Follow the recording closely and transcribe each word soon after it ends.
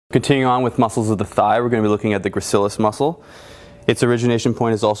Continuing on with muscles of the thigh, we're going to be looking at the gracilis muscle. Its origination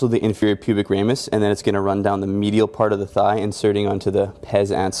point is also the inferior pubic ramus, and then it's going to run down the medial part of the thigh, inserting onto the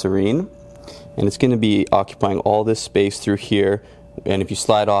pes anserine. And it's going to be occupying all this space through here. And if you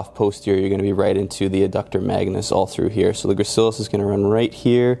slide off posterior, you're going to be right into the adductor magnus all through here. So the gracilis is going to run right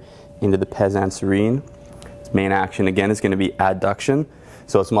here into the pes anserine. Its main action, again, is going to be adduction.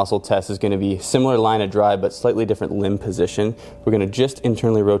 So its muscle test is going to be similar line of drive, but slightly different limb position. We're going to just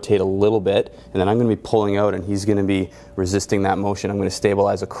internally rotate a little bit, and then I'm going to be pulling out, and he's going to be resisting that motion. I'm going to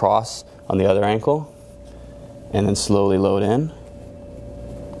stabilize across on the other ankle, and then slowly load in.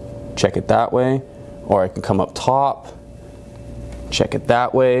 Check it that way, or I can come up top, check it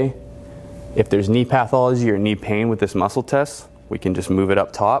that way. If there's knee pathology or knee pain with this muscle test, we can just move it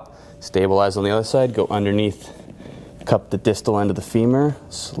up top, stabilize on the other side, go underneath, cup the distal end of the femur,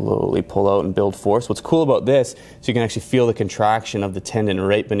 slowly pull out and build force. What's cool about this is you can actually feel the contraction of the tendon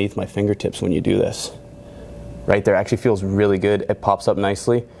right beneath my fingertips when you do this. Right there, actually feels really good. It pops up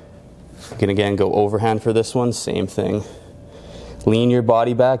nicely. You can again go overhand for this one, same thing. Lean your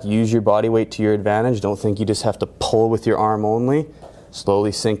body back, use your body weight to your advantage. Don't think you just have to pull with your arm only.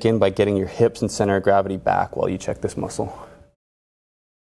 Slowly sink in by getting your hips and center of gravity back while you check this muscle.